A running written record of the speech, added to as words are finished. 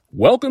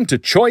Welcome to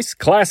Choice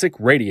Classic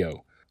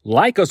Radio.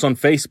 Like us on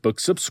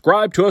Facebook,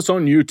 subscribe to us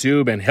on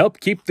YouTube, and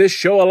help keep this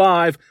show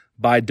alive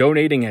by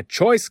donating at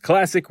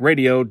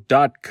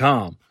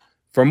choiceclassicradio.com.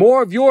 For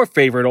more of your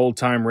favorite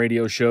old-time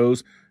radio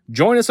shows,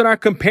 join us on our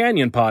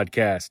companion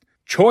podcast,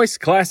 Choice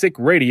Classic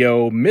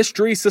Radio,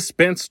 Mystery,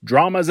 Suspense,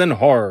 Dramas, and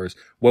Horrors,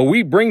 where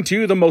we bring to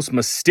you the most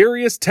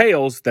mysterious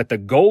tales that the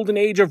golden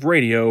age of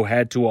radio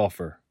had to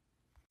offer.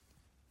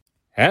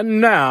 And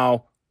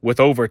now, with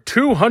over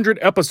 200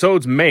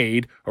 episodes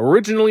made,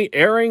 originally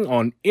airing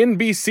on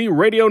NBC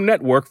Radio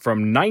Network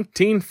from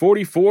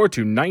 1944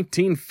 to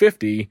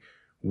 1950,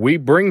 we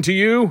bring to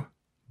you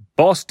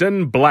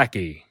Boston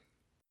Blackie.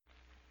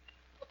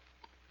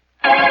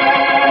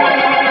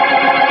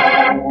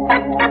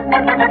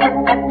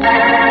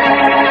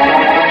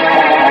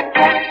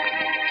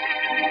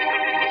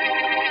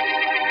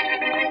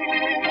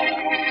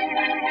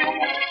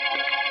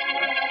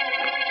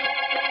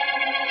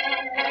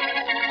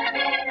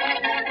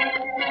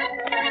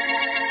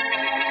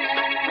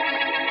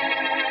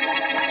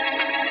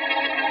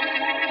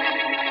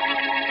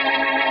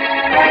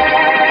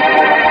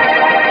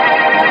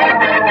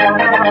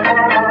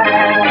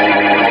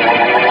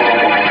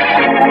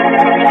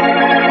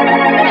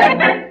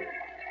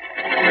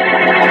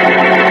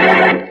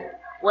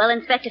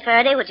 Inspector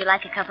Faraday, would you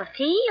like a cup of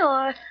tea,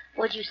 or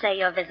would you say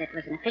your visit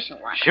was an official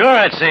one? Sure,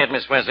 I'd say it,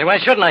 Miss Wesley. Why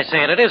shouldn't I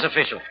say it? It is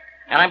official.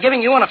 And I'm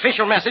giving you an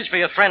official message for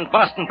your friend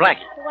Boston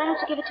Blackie. Well, why don't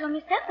you give it to him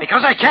yourself?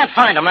 Because I can't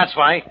find him, that's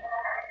why.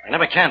 I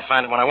never can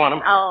find him when I want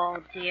him. Oh,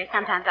 dear,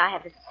 sometimes I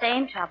have the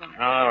same trouble.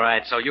 All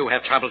right, so you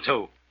have trouble,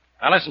 too.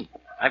 Now, listen,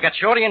 I've got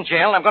Shorty in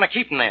jail, and I'm going to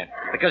keep him there,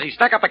 because he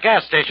stuck up a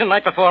gas station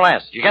night before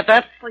last. You get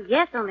that? Well,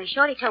 yes, only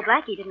Shorty told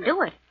Blackie he didn't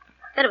do it.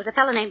 Said it was a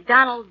fellow named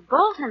Donald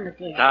Bolton was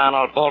here.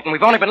 Donald Bolton.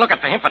 We've only been looking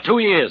for him for 2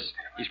 years.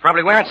 He's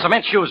probably wearing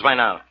cement shoes by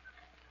now.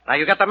 Now,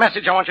 you got the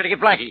message I want you to give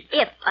Blackie.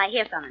 If I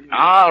hear from him.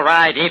 All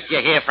right, if you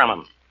hear from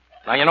him.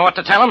 Now, you know what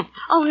to tell him?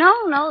 Oh,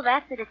 no,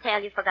 that's the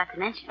detail you forgot to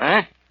mention.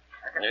 Huh?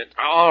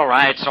 All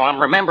right, so I'm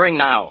remembering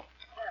now.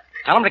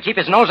 Tell him to keep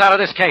his nose out of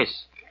this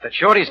case. That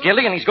Shorty's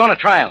guilty and he's going to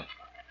trial.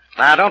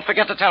 Now, don't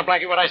forget to tell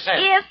Blackie what I said.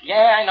 If?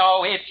 Yeah, I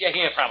know, if you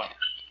hear from him.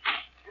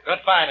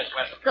 Goodbye, Miss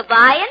Wesley.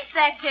 Goodbye,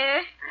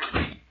 Inspector.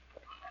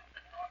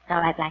 It's all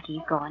right, Blackie,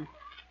 you're going.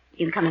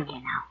 You can come in here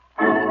now.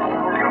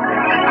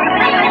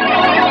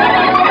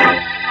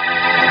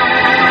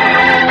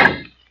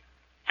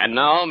 And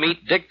now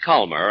meet Dick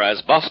Calmer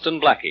as Boston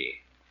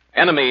Blackie.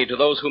 Enemy to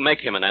those who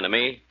make him an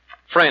enemy.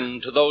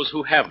 Friend to those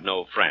who have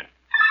no friend.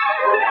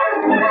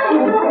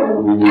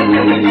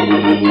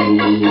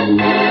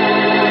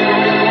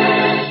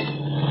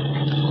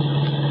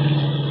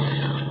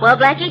 Well,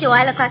 Blackie, do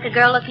I look like a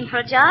girl looking for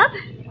a job?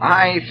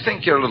 I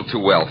think you're a little too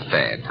well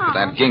fed. But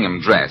that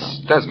gingham dress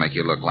does make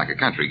you look like a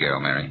country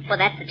girl, Mary. Well,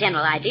 that's the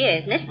general idea,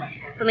 isn't it?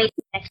 For me to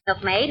be the next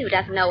milkmaid who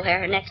doesn't know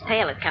where her next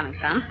pail is coming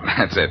from.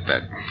 That's it,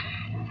 Bet.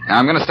 Now,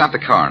 I'm going to stop the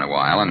car in a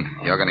while, and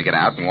you're going to get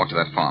out and walk to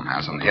that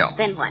farmhouse on the hill.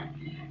 Then what?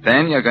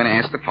 Then you're going to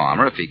ask the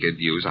farmer if he could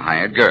use a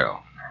hired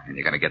girl. And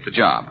you're going to get the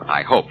job,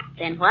 I hope.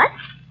 Then what?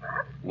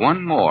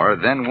 One more,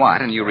 then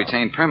what, and you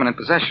retain permanent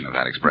possession of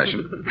that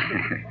expression.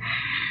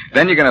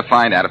 Then you're going to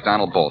find out if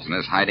Donald Bolton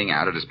is hiding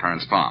out at his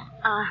parents' farm.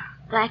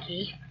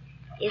 Blackie,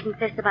 isn't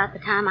this about the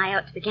time I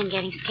ought to begin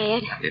getting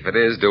scared? If it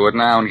is, do it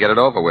now and get it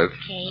over with.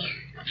 Okay.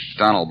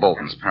 Donald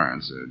Bolton's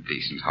parents are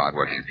decent,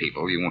 hard-working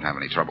people. You won't have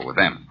any trouble with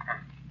them.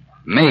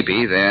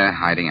 Maybe they're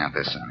hiding out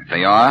this time. If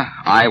they are,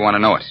 I want to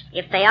know it.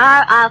 If they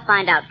are, I'll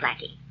find out,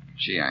 Blackie.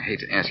 Gee, I hate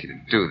to ask you to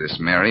do this,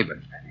 Mary, but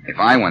if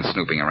I went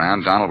snooping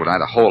around, Donald would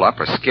either hole up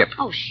or skip.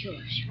 Oh,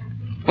 sure.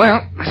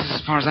 Well, this is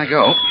as far as I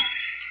go.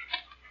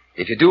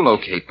 If you do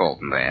locate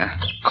Bolton there,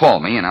 call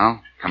me and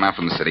I'll come out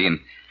from the city and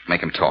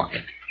make him talk.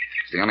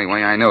 It's the only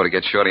way I know to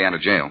get Shorty out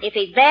of jail. If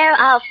he's there,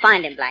 I'll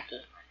find him,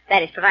 Blackie.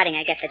 That is, providing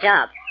I get the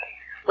job.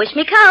 Wish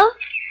me cull.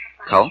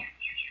 Cull?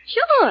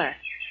 Sure.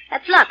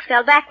 That's luck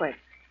spelled backwards.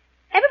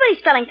 Everybody's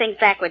spelling things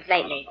backwards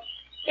lately.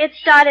 It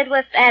started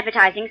with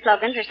advertising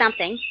slogans or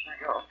something.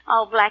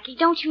 Oh, Blackie,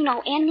 don't you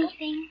know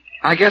anything?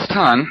 I guess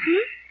ton.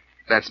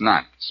 That's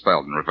not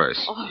spelled in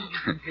reverse. Oh.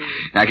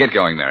 Now get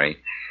going, Mary.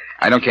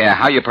 I don't care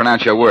how you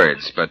pronounce your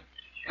words, but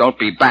don't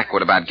be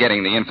backward about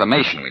getting the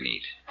information we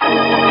need.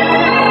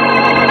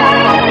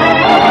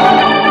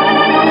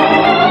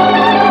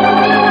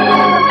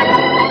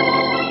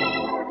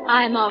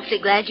 I'm awfully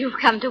glad you've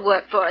come to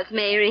work for us,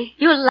 Mary.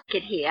 You'll like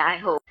it here, I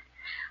hope.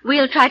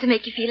 We'll try to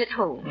make you feel at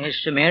home. Yes,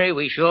 Sir Mary,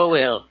 we sure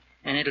will.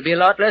 And it'll be a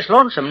lot less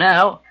lonesome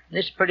now.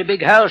 This is a pretty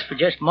big house for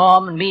just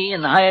Mom and me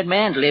and the hired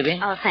man to live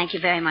in. Oh, thank you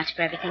very much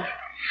for everything.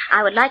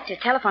 I would like to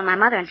telephone my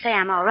mother and say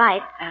I'm all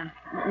right.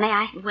 May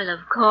I? Well,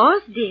 of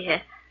course,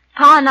 dear.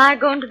 Pa and I are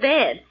going to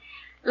bed.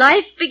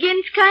 Life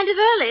begins kind of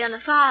early on the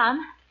farm.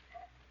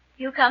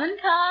 You coming,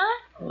 Pa?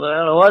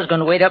 Well, I was going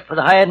to wait up for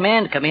the hired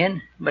man to come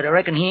in, but I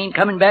reckon he ain't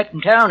coming back from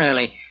town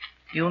early.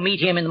 You'll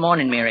meet him in the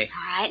morning, Mary.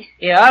 All right.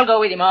 Yeah, I'll go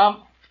with you,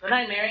 Mom. Good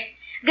night, Mary.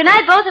 Good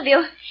night, both of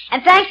you.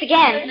 And thanks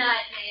again. Good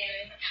night, Mary.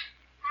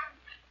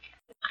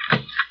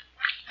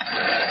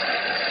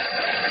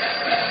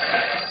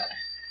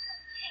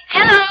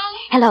 Hello.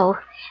 Hello.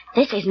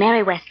 This is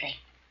Mary Wesley.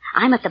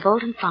 I'm at the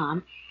Bolton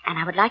Farm, and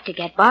I would like to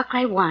get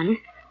Barclay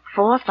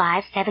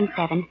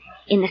 14577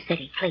 in the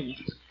city,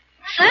 please.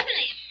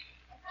 Certainly.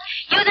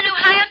 You're the new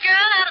hired girl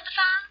out at the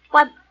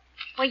farm?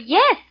 Well,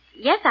 yes.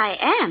 Yes, I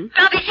am.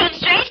 Probably seems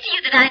strange to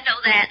you that I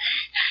know that.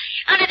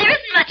 Only there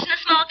isn't much in a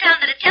small town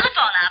that a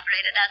telephone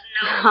operator doesn't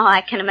know. Oh, I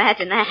can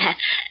imagine that.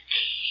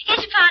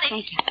 Here's your party.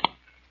 Thank you.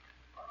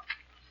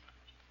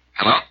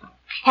 Hello?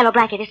 Hello,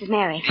 Blackie. This is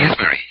Mary. Yes,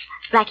 Mary.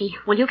 Blackie,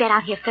 will you get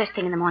out here first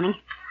thing in the morning?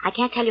 I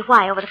can't tell you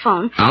why over the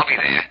phone. I'll be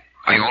there.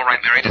 Are you all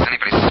right, Mary? Does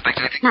anybody suspect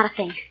anything? Not a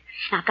thing.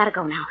 Now, I've got to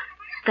go now.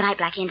 Good night,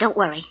 Blackie, and don't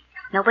worry.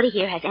 Nobody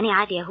here has any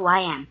idea who I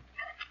am.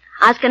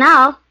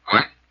 Oscanal.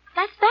 What?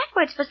 That's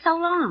backwards for so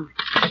long.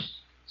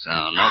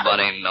 So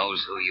nobody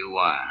knows who you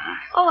are, huh?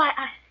 Oh,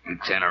 You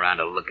turn around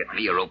to look at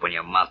me or open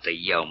your mouth to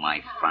yell,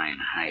 my fine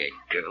hired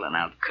girl, and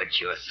I'll cut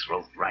your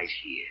throat right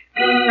here.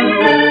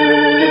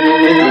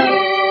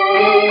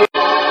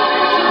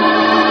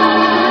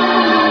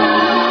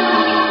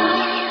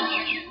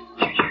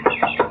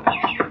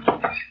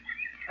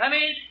 Come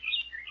in.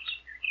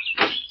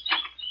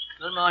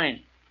 Good morning.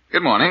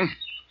 Good morning.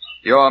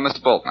 You're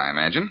Mr. Bolton, I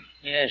imagine.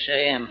 Yes, I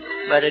am.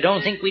 But I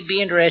don't think we'd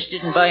be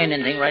interested in buying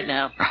anything right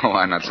now. Oh,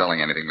 I'm not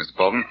selling anything, Mr.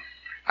 Bolton.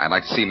 I'd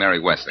like to see Mary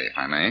Wesley, if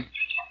I may.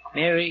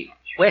 Mary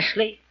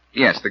Wesley?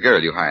 Yes, the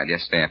girl you hired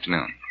yesterday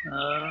afternoon.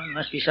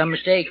 Must be some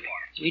mistake.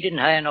 We didn't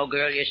hire no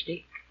girl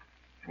yesterday.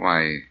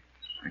 Why,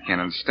 I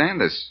can't understand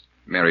this.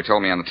 Mary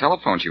told me on the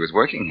telephone she was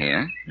working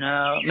here.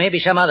 No, maybe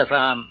some other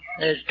farm.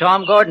 There's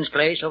Tom Gordon's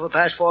place over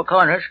past Four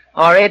Corners.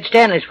 Or Ed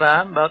Stanley's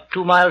farm, about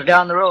 2 miles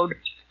down the road.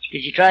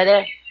 Did you try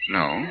that?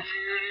 No.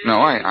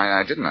 No,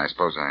 I didn't. I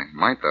suppose I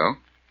might, though.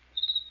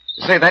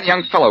 Say, that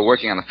young fellow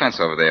working on the fence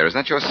over there, is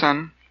that your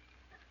son?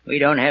 We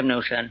don't have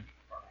no son.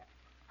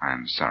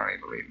 I'm sorry,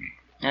 believe me.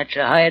 That's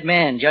a hired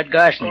man, Judd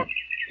Garson.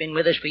 Been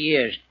with us for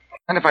years.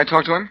 And if I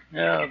talk to him?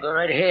 No, go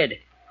right ahead.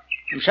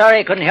 I'm sorry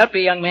I couldn't help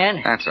you, young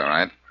man. That's all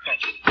right.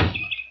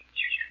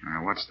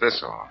 Now, what's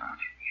this all about?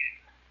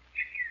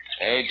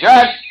 Hey,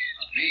 Judd!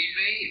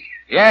 Me?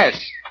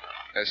 Yes.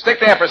 Stick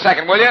there for a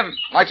second, will you? I'd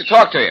like to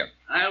talk to you.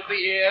 I'll be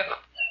here.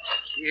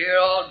 Here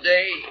all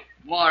day,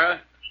 tomorrow,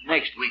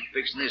 next week,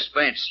 fixing this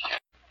fence.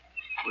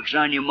 What's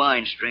on your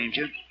mind,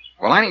 stranger?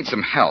 Well, I need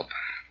some help.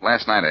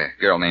 Last night, a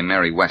girl named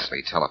Mary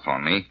Wesley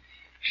telephoned me.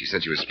 She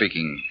said she was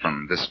speaking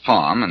from this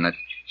farm and that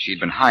she'd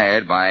been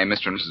hired by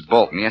Mr. and Mrs.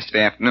 Bolton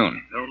yesterday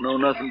afternoon. Don't know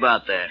nothing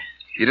about that.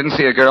 You didn't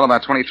see a girl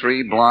about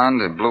 23,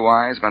 blonde, blue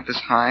eyes, about this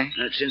high?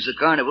 Not since the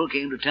carnival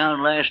came to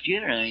town last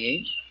year, I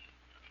ain't.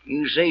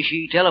 You say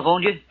she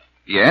telephoned you?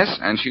 Yes,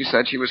 and she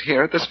said she was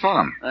here at this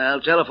farm. Well,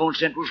 telephone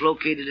central's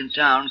located in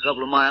town, a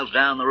couple of miles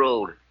down the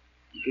road.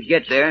 You could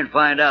get there and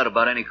find out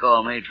about any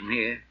call made from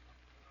here.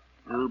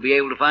 You'll be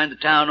able to find the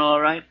town all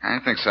right? I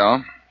think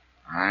so.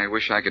 I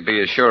wish I could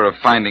be as sure of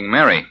finding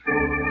Mary.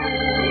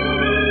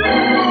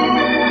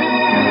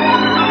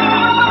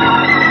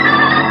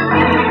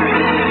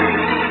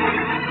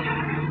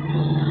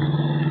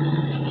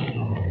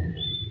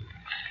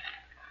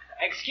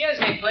 Excuse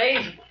me,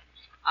 please.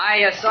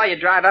 I saw you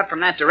drive up from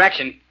that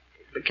direction.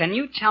 But can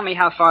you tell me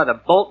how far the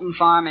Bolton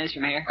farm is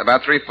from here?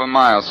 About 3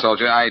 miles,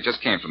 soldier. I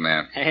just came from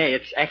there. Hey,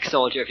 it's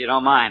ex-soldier, if you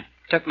don't mind.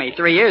 Took me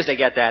 3 years to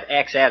get that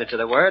X added to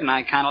the word, and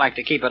I kind of like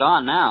to keep it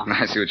on now.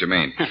 I see what you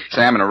mean.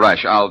 Say, I'm in a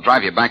rush. I'll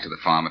drive you back to the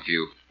farm if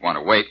you want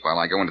to wait while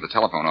I go into the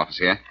telephone office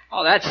here.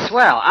 Oh, that's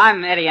swell.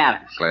 I'm Eddie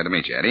Adams. Glad to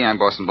meet you, Eddie. I'm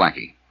Boston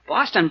Blackie.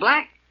 Boston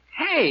Black?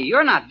 Hey,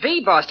 you're not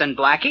the Boston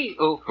Blackie.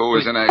 Who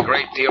is in a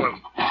great deal of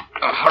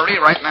a hurry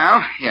right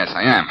now? Yes,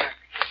 I am.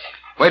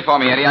 Wait for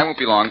me, Eddie. I won't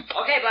be long.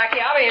 Okay, Blackie,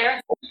 I'll be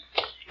here.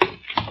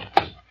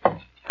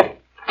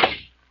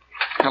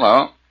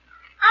 Hello.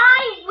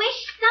 I wish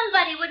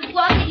somebody would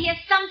walk in here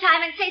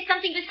sometime and say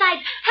something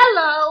besides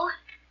hello.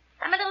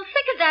 I'm a little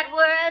sick of that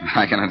word.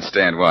 I can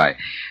understand why.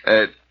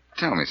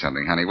 Tell me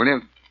something, honey, will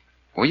you?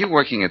 Were you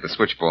working at the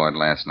switchboard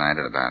last night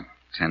at about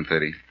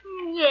 10:30?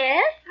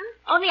 Yes,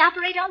 only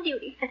operate on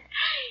duty. 10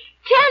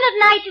 at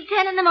night to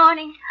 10 in the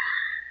morning.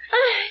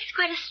 It's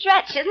quite a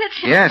stretch, isn't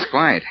it? Yes,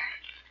 quite.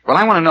 Well,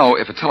 I want to know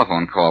if a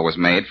telephone call was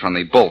made from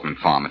the Bolton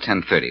farm at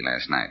 10:30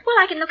 last night. Well,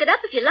 I can look it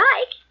up if you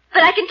like.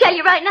 But I can tell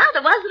you right now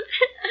there wasn't.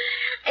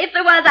 If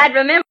there was, I'd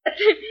remember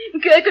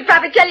it. I could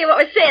probably tell you what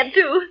was said,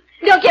 too.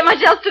 Don't get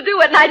much else to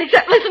do at night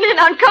except listen in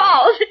on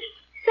calls.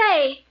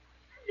 Say,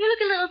 you look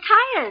a little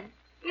tired.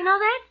 You know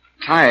that?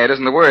 Tired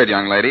isn't the word,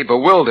 young lady.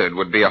 Bewildered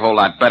would be a whole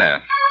lot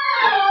better.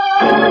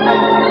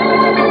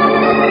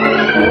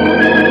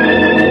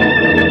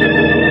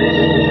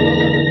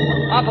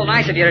 Awful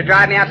nice of you to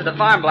drive me out to the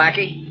farm,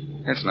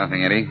 Blackie. It's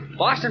nothing, Eddie.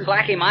 Boston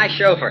Blackie, my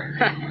chauffeur.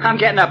 I'm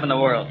getting up in the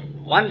world.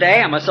 One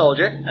day I'm a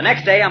soldier, the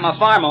next day I'm a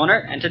farm owner,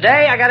 and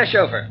today I got a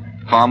chauffeur.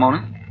 Farm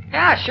owner?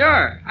 Yeah,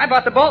 sure. I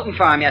bought the Bolton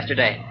farm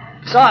yesterday.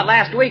 Saw it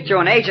last week through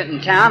an agent in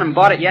town and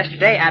bought it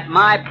yesterday at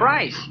my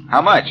price.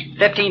 How much?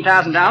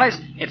 $15,000.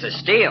 It's a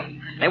steal.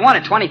 They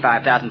wanted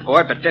 $25,000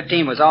 for it, but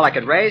 $15,000 was all I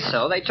could raise,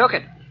 so they took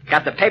it.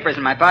 Got the papers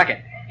in my pocket.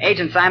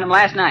 Agent signed them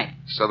last night.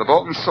 So the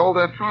Boltons sold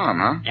that farm,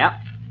 huh? Yep.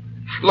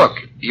 Look,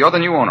 You're the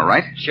new owner,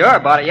 right? Sure,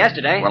 bought it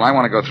yesterday. Well, I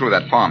want to go through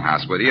that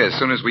farmhouse with you as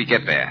soon as we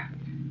get there.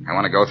 I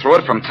want to go through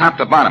it from top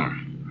to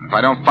bottom. If I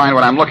don't find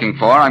what I'm looking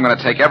for, I'm going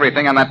to take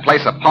everything on that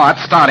place apart,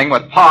 starting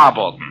with Pa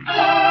Bolton.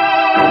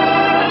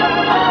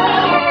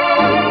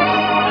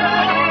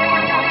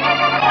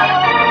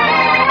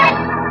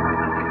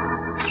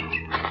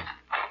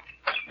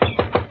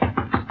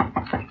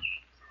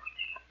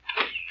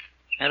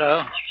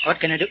 Hello. What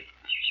can I do?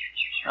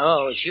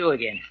 Oh, it's you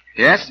again.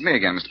 Yes, it's me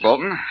again, Mr.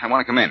 Bolton. I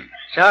want to come in.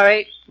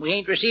 Sorry, we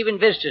ain't receiving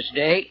visitors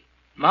today.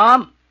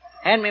 Mom,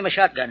 hand me my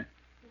shotgun.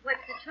 What's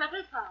the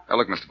trouble, Pa? Oh,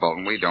 look, Mr.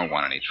 Bolton, we don't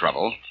want any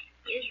trouble.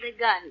 Here's the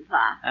gun,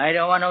 Pa. I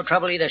don't want no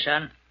trouble either,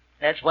 son.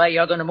 That's why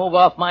you're going to move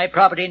off my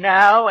property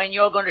now, and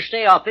you're going to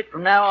stay off it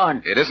from now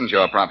on. It isn't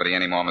your property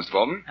anymore, Mr.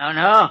 Bolton. Oh,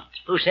 no?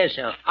 Who says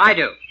so? I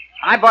do.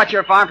 I bought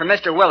your farm from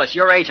Mr. Willis,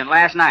 your agent,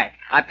 last night.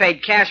 I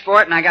paid cash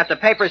for it, and I got the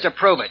papers to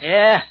prove it.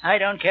 Yeah, I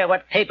don't care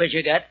what papers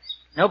you got.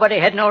 Nobody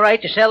had no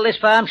right to sell this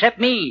farm except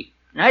me.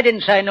 And I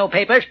didn't sign no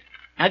papers.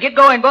 Now get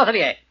going, both of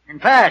you, and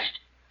fast.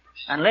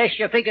 Unless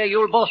you figure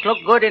you'll both look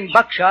good in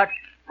buckshot.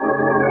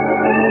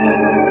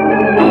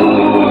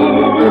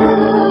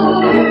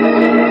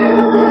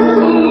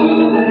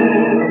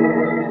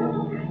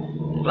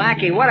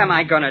 Blackie, what am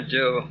I going to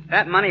do?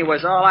 That money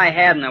was all I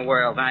had in the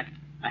world. I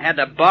had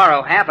to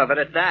borrow half of it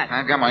at that.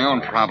 I've got my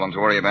own problem to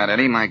worry about,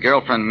 Eddie. My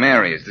girlfriend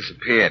Mary has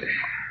disappeared.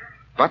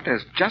 But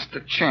there's just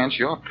a chance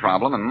your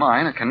problem and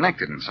mine are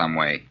connected in some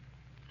way.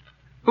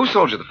 Who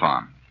sold you the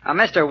farm?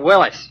 Mr.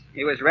 Willis.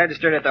 He was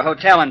registered at the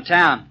hotel in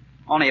town.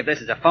 Only if this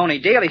is a phony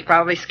deal, he's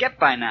probably skipped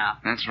by now.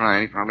 That's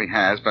right, he probably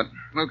has, but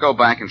we'll go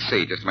back and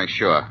see just to make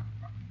sure.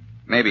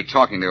 Maybe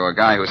talking to a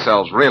guy who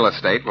sells real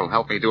estate will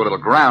help me do a little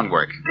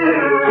groundwork.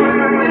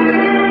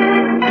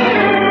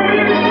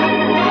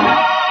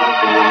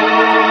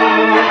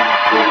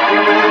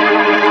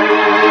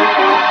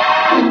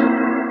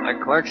 The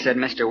clerk said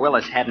Mr.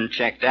 Willis hadn't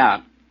checked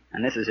out.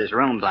 And this is his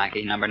room,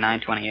 Blackie, number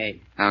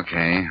 928.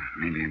 Okay,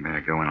 maybe I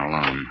better go in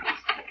alone.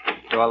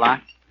 Door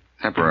locked?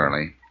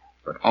 Temporarily,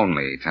 but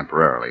only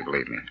temporarily,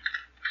 believe me.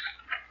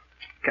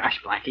 Gosh,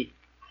 Blackie,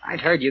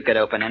 I'd heard you could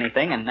open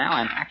anything, and now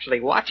I'm actually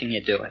watching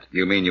you do it.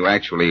 You mean you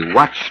actually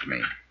watched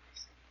me?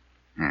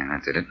 Yeah,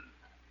 that's it.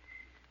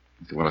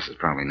 Mr. Willis is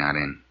probably not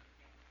in.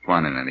 Come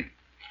on in, Eddie.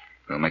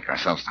 We'll make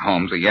ourselves to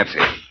home till he gets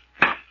here.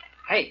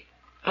 Hey,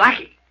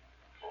 Blackie,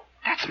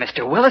 that's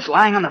Mr. Willis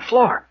lying on the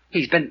floor.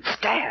 He's been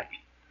stabbed.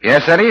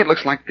 Yes, Eddie, it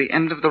looks like the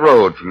end of the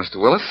road for Mr.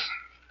 Willis,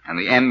 and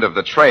the end of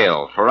the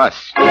trail for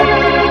us.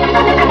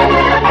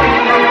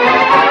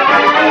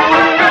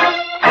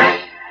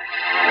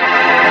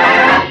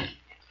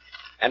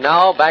 And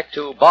now back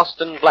to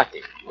Boston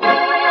Blackie.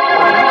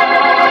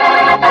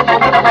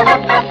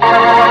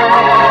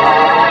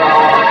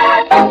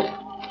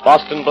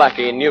 Boston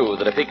Blackie knew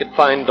that if he could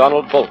find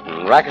Donald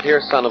Bolton,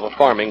 racketeer son of a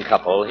farming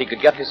couple, he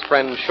could get his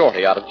friend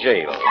Shorty out of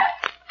jail.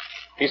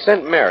 He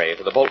sent Mary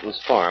to the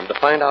Bolton's farm to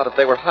find out if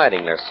they were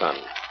hiding their son.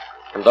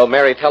 And though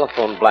Mary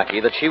telephoned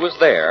Blackie that she was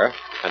there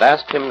and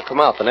asked him to come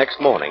out the next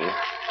morning,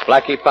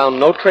 Blackie found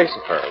no trace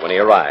of her when he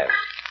arrived.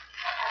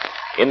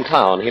 In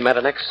town, he met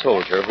an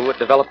ex-soldier who, it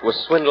developed, was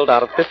swindled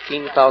out of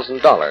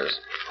 $15,000,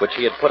 which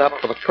he had put up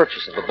for the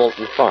purchase of the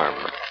Bolton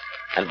farm.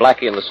 And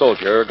Blackie and the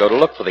soldier go to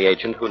look for the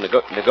agent who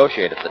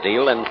negotiated the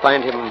deal and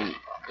find him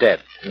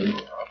dead.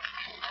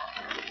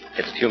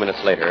 It's a few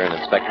minutes later in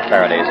Inspector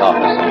Faraday's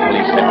office in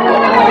police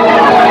headquarters.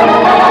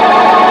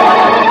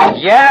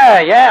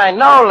 Yeah, I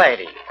know,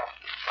 lady.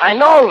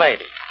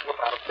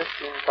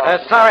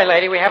 Sorry,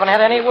 lady, we haven't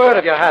had any word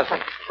of your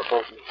husband. The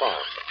Bolton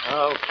farm.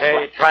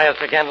 Okay, try us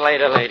again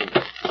later, lady.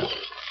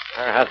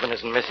 Her husband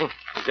isn't missing.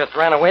 He just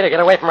ran away to get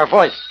away from her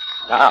voice.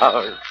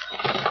 Oh.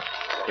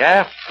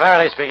 Yeah,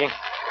 Faraday speaking.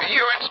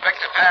 You,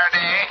 Inspector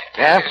Faraday?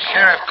 Yeah? This is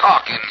Sheriff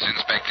Calkins,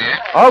 Inspector.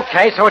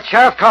 Okay, so it's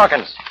Sheriff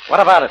Calkins. What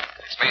about it?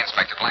 It's me,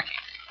 Inspector Blackie.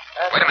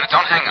 Wait a minute,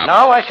 don't hang up.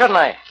 No, why shouldn't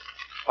I?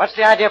 What's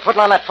the idea of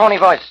putting on that phony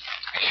voice?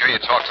 Be sure you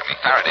talk to me,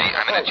 Faraday.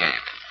 I'm in a jam.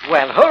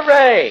 Well,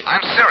 hooray!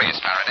 I'm serious,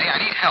 Faraday. I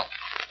need help.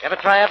 Ever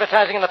try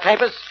advertising in the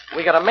papers?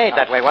 We got a maid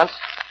that way once.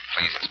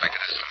 Please, Inspector,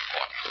 this is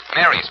important.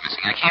 Mary's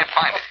missing. I can't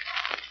find her.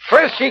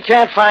 First she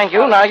can't find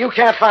you, now you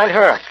can't find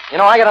her. You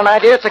know, I got an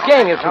idea. It's a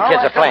game you two kids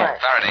are playing.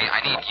 Faraday,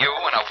 I need you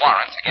and a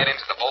warrant to get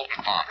into the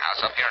Bolton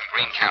farmhouse up here in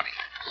Greene County.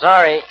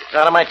 Sorry, it's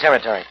out of my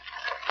territory.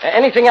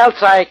 Anything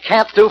else I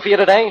can't do for you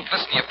today?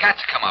 Listen, you've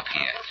got to come up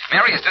here.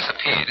 Mary has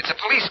disappeared. It's a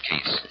police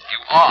case. You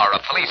are a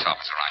police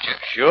officer, aren't you?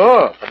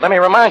 Sure, but let me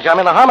remind you, I'm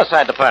in the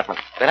homicide department.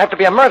 There'd have to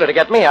be a murder to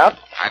get me out.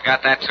 I've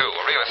got that, too.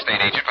 A real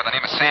estate agent by the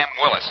name of Sam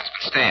Willis has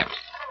been stabbed.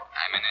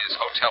 I'm in his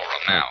hotel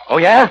room now. Oh,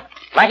 yeah?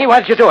 Blackie, why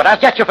did you do it? I'll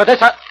get you for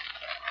this.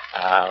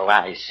 Oh,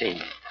 I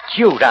see.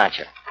 Cute, aren't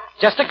you?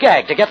 Just a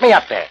gag to get me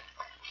up there.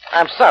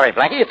 I'm sorry,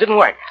 Blackie, it didn't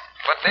work.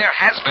 But there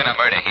has been a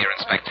murder here,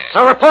 Inspector.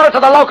 So report it to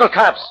the local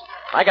cops.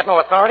 I got no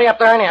authority up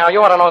there anyhow.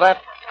 You ought to know that.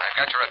 I've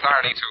got your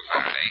authority, too,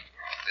 Faraday.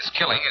 This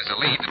killing is a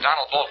lead to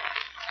Donald Bolton.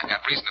 I've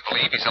got reason to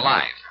believe he's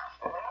alive.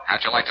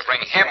 How'd you like to bring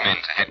him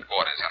into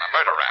headquarters on a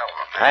murder round?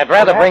 I'd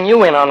rather bring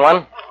you in on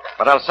one,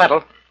 but I'll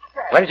settle.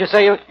 Where did you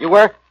say you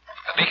were?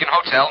 The Beacon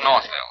Hotel,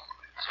 Northville.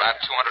 It's about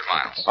 200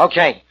 miles.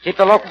 Okay. Keep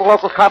the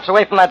local cops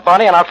away from that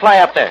body, and I'll fly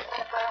up there.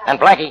 And,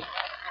 Blackie,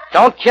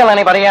 don't kill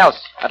anybody else,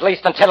 at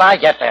least until I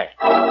get there.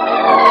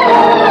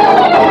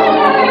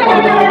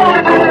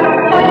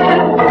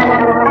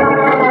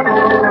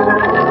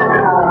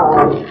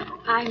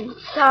 I'm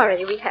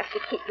sorry we have to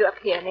keep you up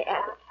here in the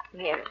attic,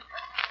 Mary.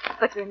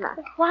 But we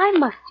must. Why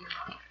must you?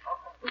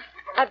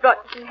 I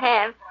brought you some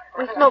ham.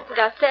 We smoked it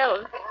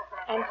ourselves.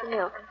 And some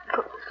milk.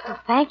 Oh,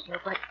 thank you,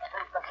 but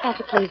can't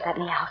you please let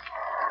me out?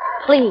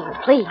 Please,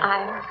 please.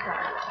 I'm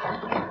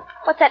sorry.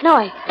 What's that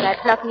noise?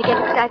 That's nothing to get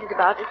excited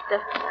about. It's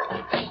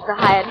the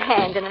hired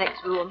hand in the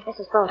next room.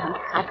 Mrs. Bolton,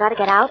 I've got to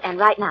get out, and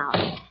right now.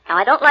 Now,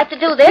 I don't like to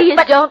do this, Please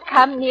but... don't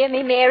come near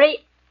me,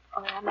 Mary.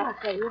 Or I'm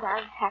afraid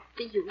I'll have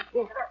to use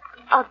this.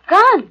 A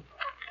gun?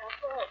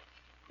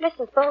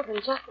 Mrs. Bolton,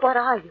 just what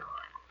are you?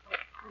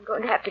 I'm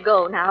going to have to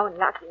go now and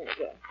lock you in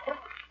again.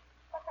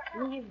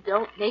 Please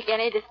don't make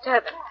any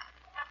disturbance.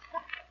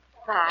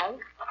 Bye.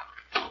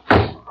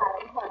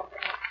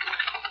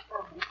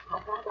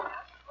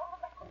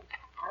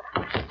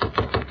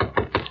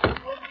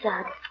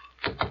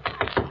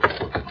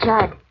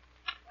 Judd,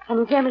 can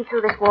you hear me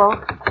through this wall?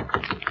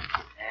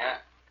 Yeah,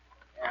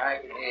 I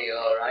can hear you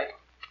all right.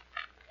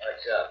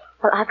 What's up?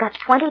 Well, I've got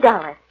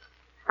 $20.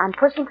 I'm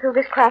pushing through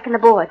this crack in the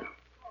board.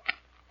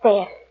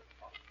 There.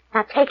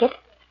 Now take it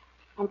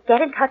and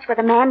get in touch with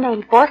a man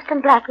named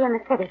Boston Blackie in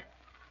the city.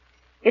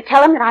 You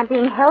tell him that I'm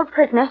being held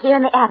prisoner here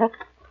in the attic.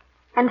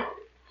 And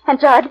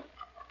Judd,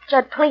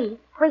 please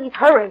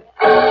hurry.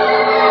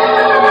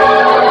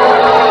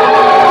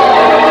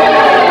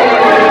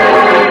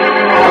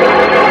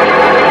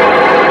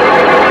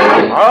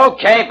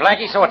 Okay,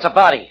 Blackie, so it's a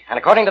body. And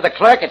according to the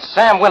clerk, it's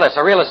Sam Willis,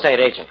 a real estate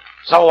agent.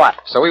 So what?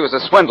 So he was a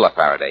swindler,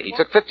 Faraday. He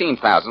took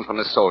 $15,000 from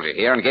this soldier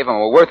here and gave him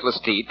a worthless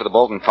deed for the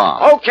Bolton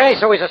farm. Okay,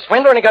 so he's a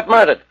swindler and he got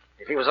murdered.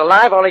 If he was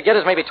alive, all he'd get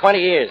is maybe 20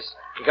 years.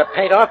 He got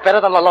paid off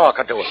better than the law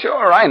could do it.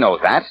 Sure, I know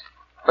that.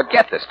 But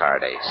get this,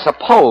 Faraday.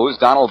 Suppose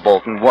Donald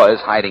Bolton was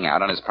hiding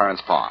out on his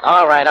parents' farm.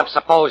 All right, I'm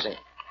supposing.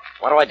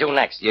 What do I do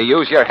next? You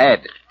use your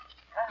head.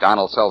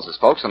 Donald sells his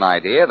folks an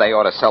idea. They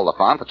ought to sell the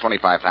farm for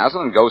 $25,000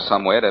 and go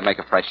somewhere to make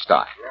a fresh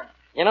start.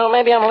 You know,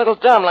 maybe I'm a little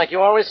dumb, like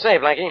you always say,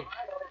 Blackie.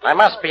 I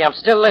must be. I'm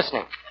still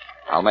listening.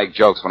 I'll make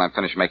jokes when I'm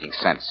finished making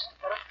sense.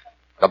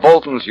 The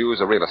Boltons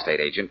use a real estate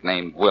agent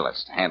named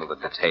Willis to handle the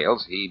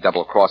details. He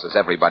double-crosses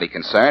everybody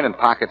concerned and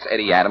pockets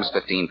Eddie Adams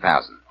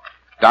 $15,000.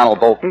 Donald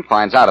Bolton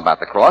finds out about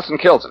the cross and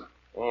kills him.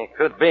 It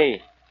could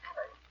be.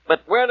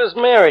 But where does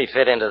Mary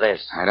fit into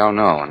this? I don't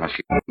know, unless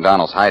she's in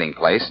Donald's hiding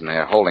place, and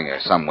they're holding her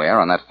somewhere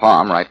on that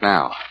farm right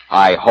now.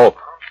 I hope.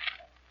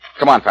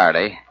 Come on,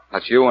 Faraday.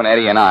 Let's you and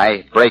Eddie and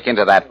I break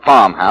into that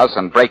farmhouse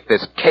and break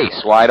this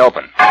case wide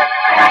open.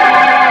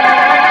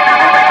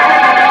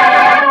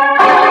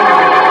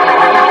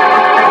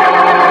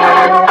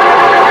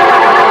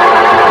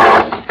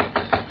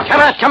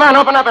 Come on,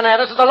 open up in there.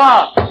 This is the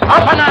law.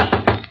 Open up!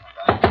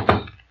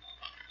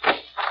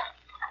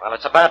 Well,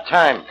 it's about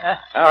time.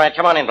 All right,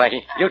 come on in,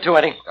 Blackie. You too,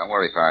 Eddie. Don't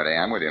worry, Faraday.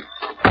 I'm with you.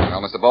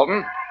 Well, Mr.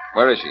 Bolton,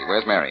 where is she?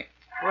 Where's Mary?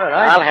 Well,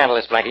 I'll handle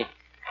this, Blackie.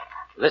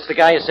 Is this the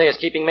guy you say is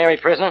keeping Mary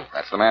prisoner?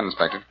 That's the man,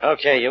 Inspector.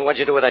 Okay, you. What'd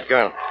you do with that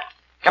girl?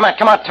 Come on,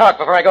 talk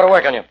before I go to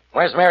work on you.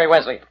 Where's Mary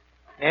Wesley?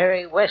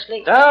 Mary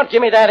Wesley? Don't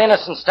give me that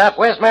innocent stuff.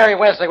 Where's Mary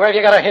Wesley? Where have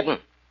you got her hidden?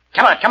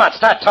 Come on,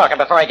 start talking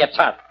before I get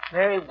taught.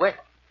 Mary Wesley?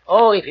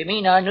 Oh, if you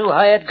mean our new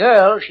hired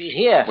girl, she's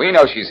here. We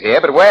know she's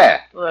here, but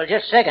where? Well,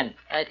 just a second.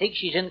 I think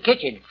she's in the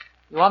kitchen.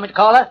 You want me to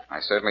call her?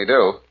 I certainly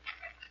do.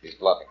 She's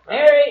bluffing.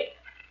 Mary!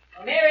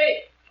 Oh,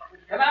 Mary!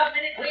 Come out a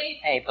minute, please.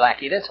 Hey,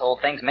 Blackie, this whole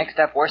thing's mixed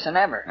up worse than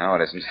ever. No,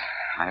 it isn't.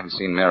 I haven't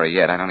seen Mary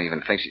yet. I don't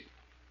even think she...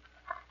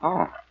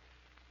 Oh,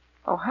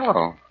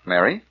 hello,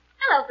 Mary.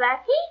 Hello,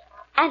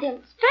 Blackie. And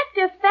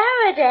Inspector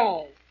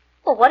Faraday.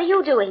 Well, what are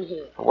you doing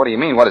here? What do you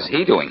mean? What is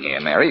he doing here,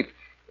 Mary?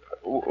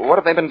 What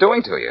have they been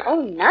doing to you?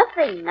 Oh,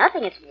 nothing.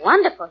 It's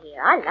wonderful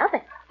here. I love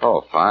it.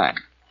 Oh, fine.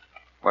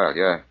 Well,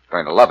 you're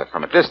going to love it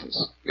from a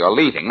distance. You're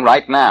leaving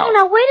right now. Oh,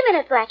 now, wait a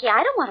minute, Blackie.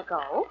 I don't want to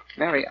go.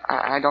 Mary,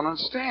 I don't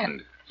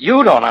understand.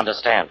 You don't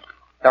understand.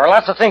 There are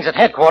lots of things at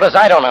headquarters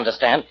I don't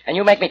understand, and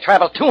you make me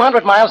travel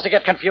 200 miles to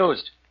get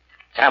confused.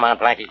 Come on,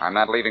 Blackie. I'm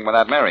not leaving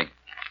without Mary.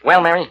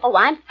 Well, Mary? Oh,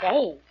 I'm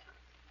staying.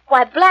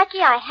 Why,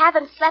 Blackie, I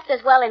haven't slept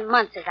as well in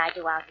months as I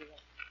do out here.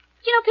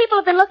 Do you know people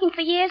have been looking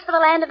for years for the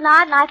land of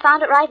Nod, and I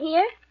found it right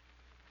here?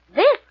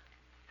 This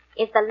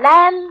is the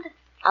land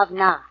of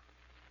Nod.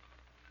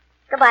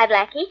 Goodbye,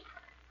 Blackie.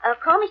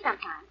 Call me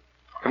sometime.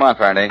 Come on,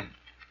 Faraday.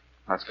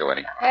 Let's go,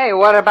 Eddie. Hey,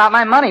 what about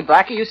my money,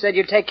 Blackie? You said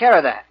you'd take care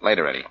of that.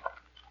 Later, Eddie.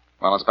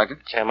 Well, Inspector?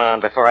 Come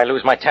on, before I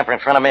lose my temper in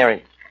front of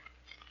Mary.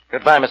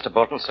 Goodbye, Mr.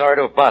 Bolton. Sorry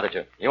to have bothered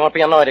you. You won't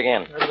be annoyed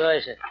again.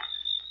 Goodbye, sir.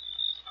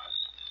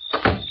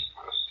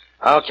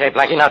 Okay,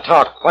 Blackie, now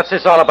talk. What's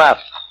this all about?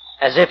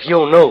 As if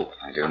you knew.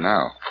 I do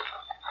now.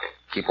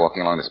 Keep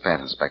walking along this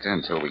path, Inspector,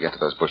 until we get to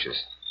those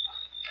bushes.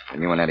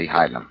 And you and Eddie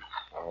hide them.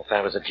 Well, if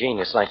I was a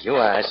genius like you,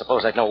 I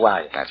suppose I'd know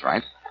why. That's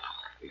right.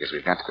 Because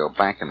we've got to go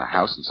back in the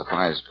house and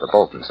surprise the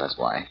Boltons, that's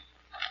why.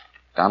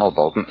 Donald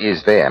Bolton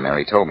is there,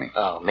 Mary told me.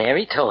 Oh,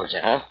 Mary told you,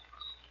 huh?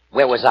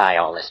 Where was I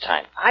all this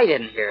time? I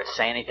didn't hear her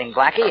say anything,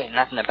 Blackie. Ain't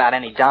nothing about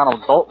any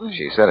Donald Bolton.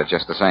 She said it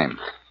just the same.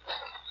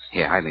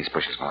 Here, hide in these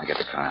bushes while I get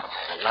the car.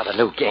 Another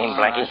new game,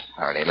 Blackie.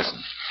 Faraday,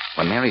 listen.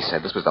 When Mary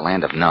said this was the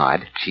land of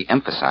Nod, she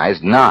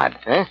emphasized Nod.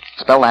 Huh?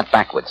 Spell that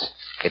backwards.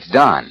 It's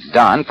Don.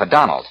 Don for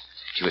Donald.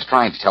 She was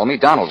trying to tell me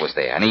Donald was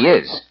there, and he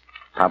is.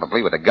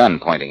 Probably with a gun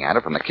pointing at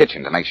her from the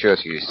kitchen to make sure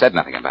she said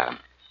nothing about him.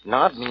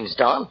 Nod means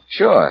Don?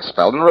 Sure,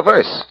 spelled in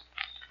reverse.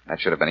 That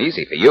should have been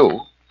easy for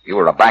you. You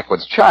were a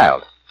backwards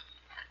child.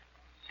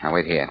 Now,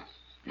 wait here.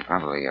 You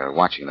probably are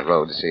watching the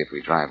road to see if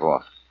we drive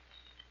off.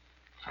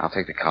 I'll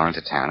take the car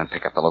into town and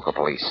pick up the local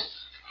police.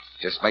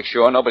 Just make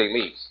sure nobody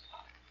leaves.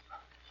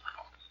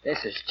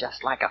 This is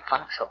just like a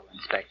foxhole,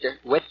 Inspector,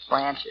 with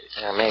branches.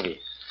 Yeah, maybe.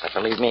 But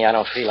believe me, I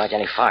don't feel like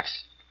any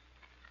fox.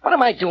 What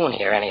am I doing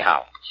here,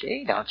 anyhow?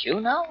 Gee, don't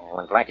you know?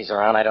 When Blackie's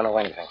around, I don't know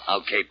anything.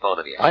 Okay, both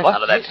of you. What?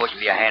 Out of that bush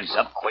with your hands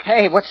up, quick.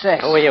 Hey, what's this?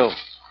 Who are you?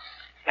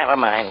 Never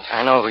mind.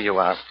 I know who you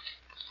are.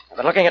 I've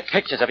been looking at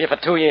pictures of you for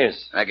 2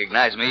 years.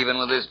 Recognize me even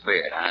with this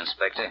beard, huh,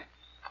 Inspector?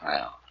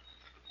 Well,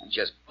 I'll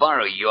just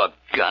borrow your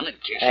gun in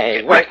case Hey,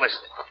 you get wait. reckless.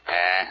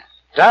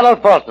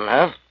 Donald Bolton,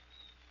 huh?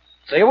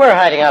 So you were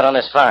hiding out on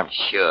this farm?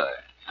 Sure.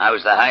 I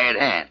was the hired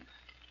hand.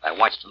 I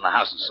watched from the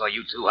house and saw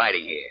you two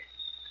hiding here.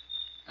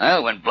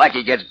 Well, when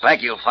Blackie gets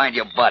back, you'll find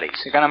your bodies.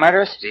 You gonna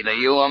murder us? It's either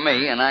you or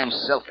me, and I'm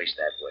selfish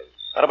that way.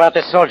 What about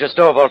this soldier's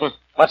door, Bolton?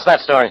 What's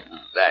that story?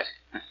 That.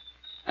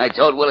 I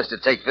told Willis to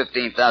take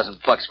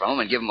 $15,000 from him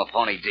and give him a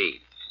phony deed.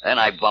 Then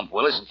I bumped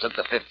Willis and took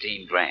the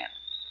 $15,000.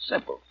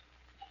 Simple.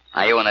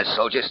 Now you and that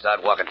soldier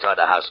start walking toward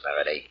the house,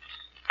 Faraday.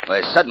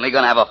 We're suddenly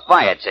going to have a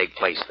fire take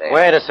place there.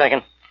 Wait a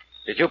second.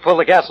 Did you pull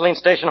the gasoline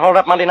station hold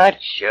up Monday night?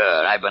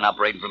 Sure. I've been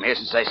operating from here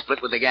since I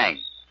split with the gang.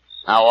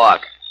 Now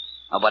walk.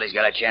 Nobody's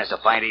got a chance to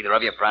find either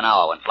of you for an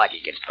hour when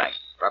Blackie gets back.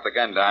 Drop the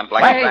gun, Don.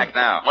 Blackie's back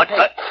now. What?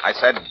 I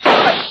said...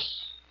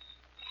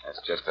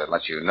 That's just to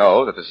let you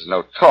know that this is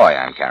no toy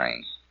I'm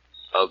carrying.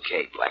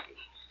 Okay, Blackie.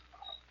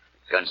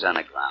 Gun's on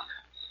the ground.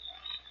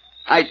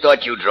 I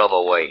thought you drove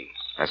away.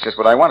 That's just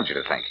what I wanted you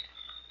to think.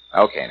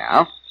 Okay,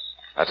 now.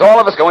 Let's all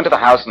of us go into the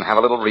house and have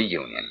a little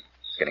reunion.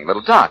 It's getting a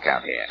little dark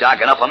out here.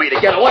 Dark enough for me to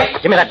get away.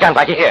 Give me that gun,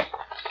 Blackie. Here.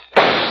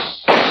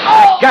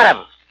 Oh! Got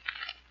him.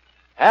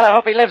 And I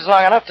hope he lives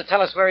long enough to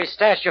tell us where he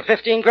stashed your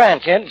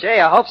 $15,000, kid. Gee,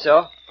 I hope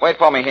so. Wait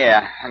for me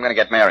here. I'm going to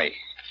get Mary.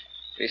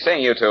 Be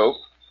seeing you two.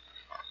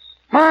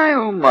 My,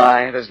 oh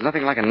my, there's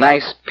nothing like a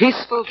nice,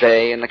 peaceful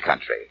day in the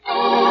country.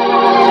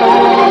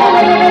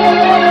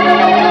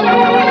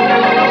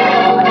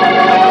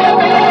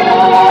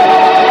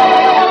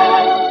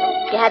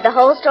 You had the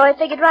whole story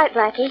figured right,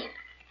 Blackie.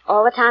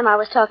 All the time I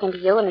was talking to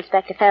you and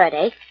Inspector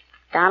Faraday,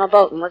 Donald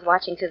Bolton was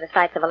watching through the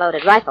sights of a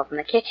loaded rifle from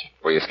the kitchen.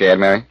 Were you scared,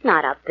 Mary?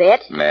 Not a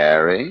bit.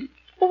 Mary?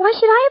 Well, why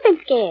should I have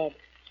been scared?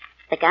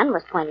 The gun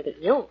was pointed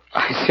at you.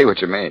 I see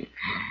what you mean.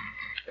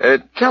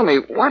 Tell me,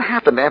 what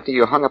happened after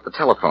you hung up the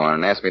telephone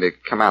and asked me to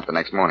come out the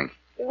next morning?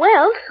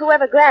 Well,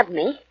 whoever grabbed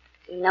me,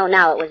 you know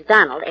now it was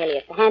Donald,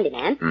 alias the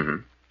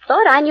handyman,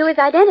 thought I knew his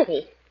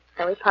identity,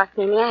 so he parked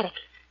me in the attic.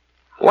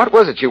 What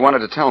was it you wanted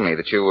to tell me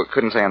that you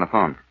couldn't say on the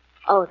phone?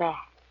 Oh, that.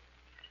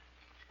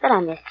 That I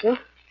missed you,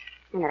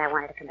 and that I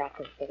wanted to come back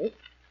to the city.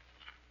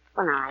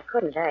 Well, now, I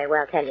couldn't very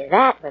well tell you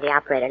that with the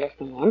operator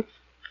listening in,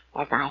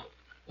 as I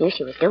knew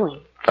she was doing.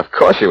 Of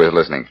course she was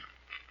listening.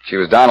 She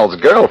was Donald's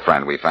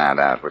girlfriend, we found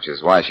out, which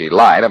is why she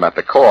lied about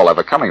the call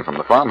ever coming from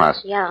the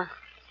farmhouse. Yeah.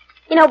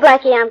 You know,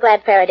 Blackie, I'm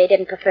glad Faraday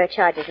didn't prefer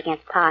charges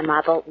against Pa and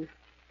Ma Bolton.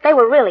 They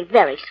were really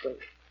very sweet.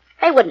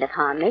 They wouldn't have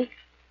harmed me.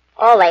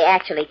 All they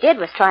actually did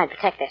was try and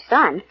protect their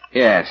son.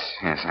 Yes,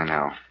 I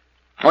know.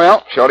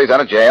 Well, Shorty's out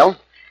of jail.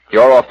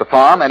 You're off the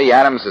farm. Eddie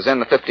Adams is in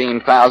the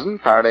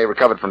 $15,000 Faraday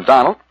recovered from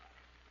Donald.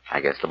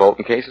 I guess the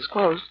Bolton case is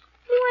closed.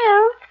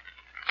 Well,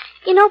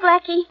 you know,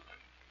 Blackie,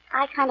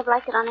 I kind of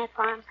liked it on that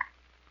farm.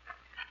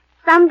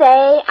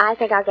 Someday, I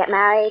think I'll get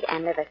married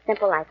and live a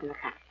simple life in the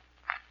country.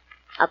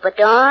 Up at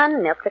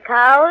dawn, milk the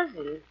cows,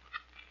 and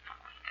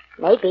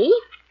maybe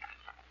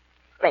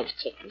raise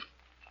chickens.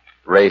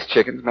 Raise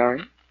chickens,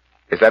 Mary?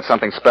 Is that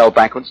something spelled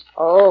backwards?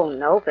 Oh,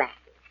 no, Blackie.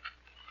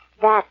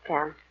 That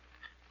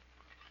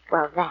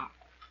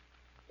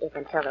is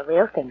until the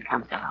real thing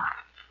comes along.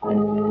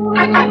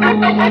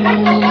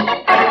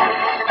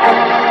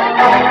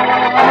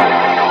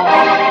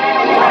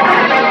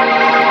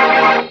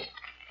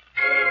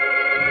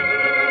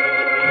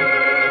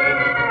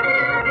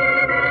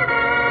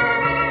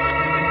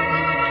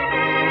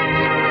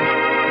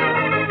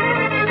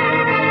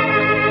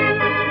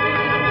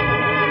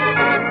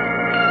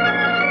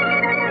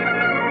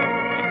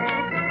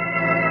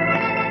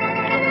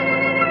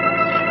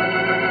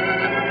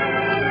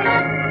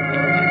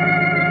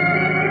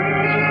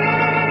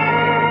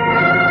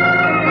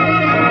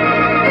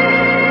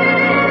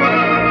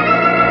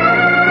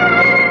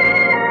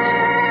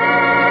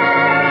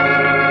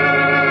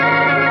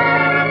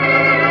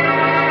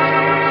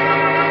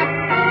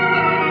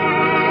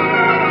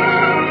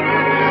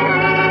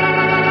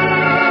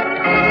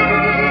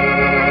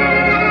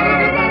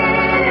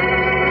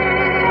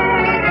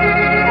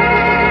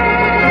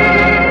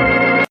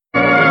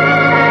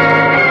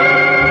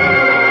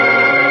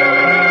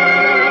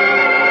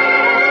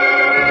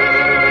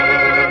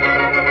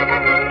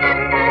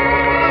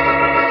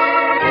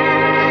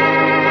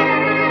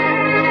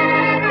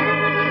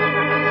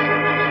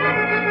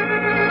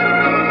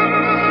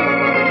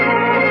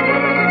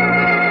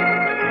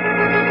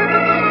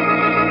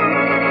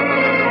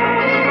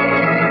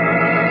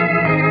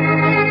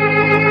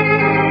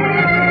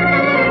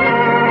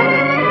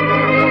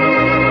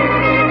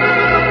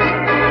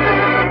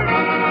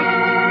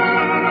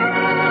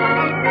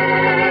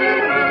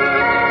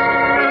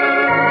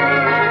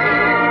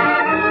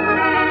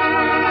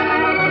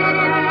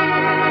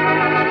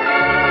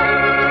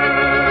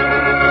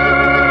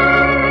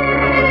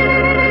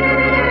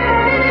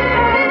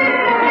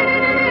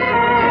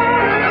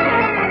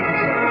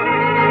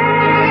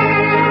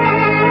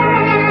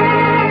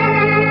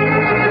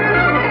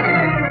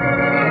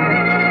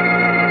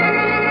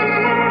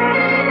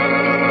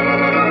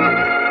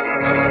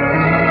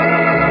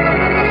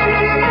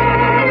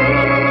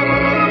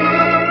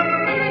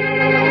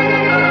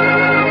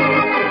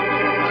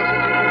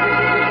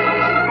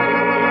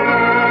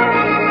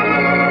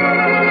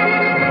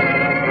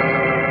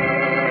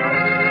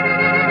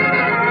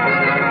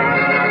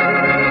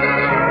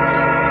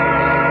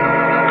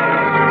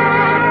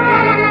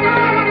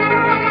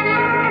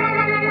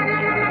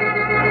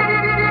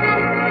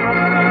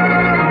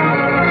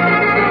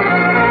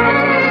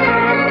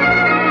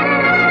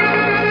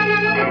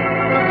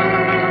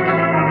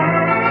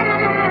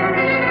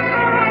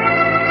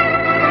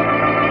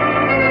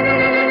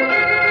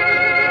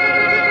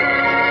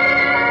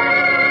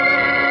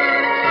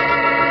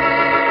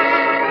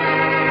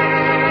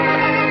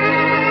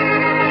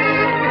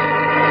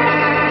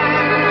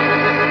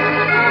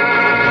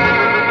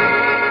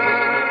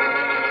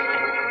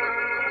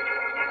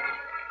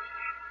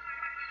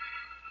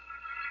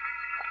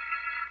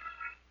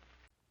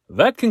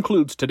 That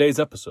concludes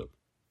today's episode.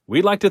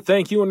 We'd like to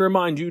thank you and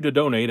remind you to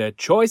donate at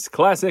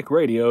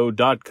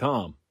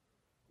choiceclassicradio.com.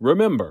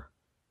 Remember,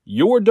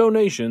 your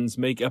donations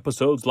make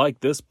episodes like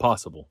this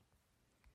possible.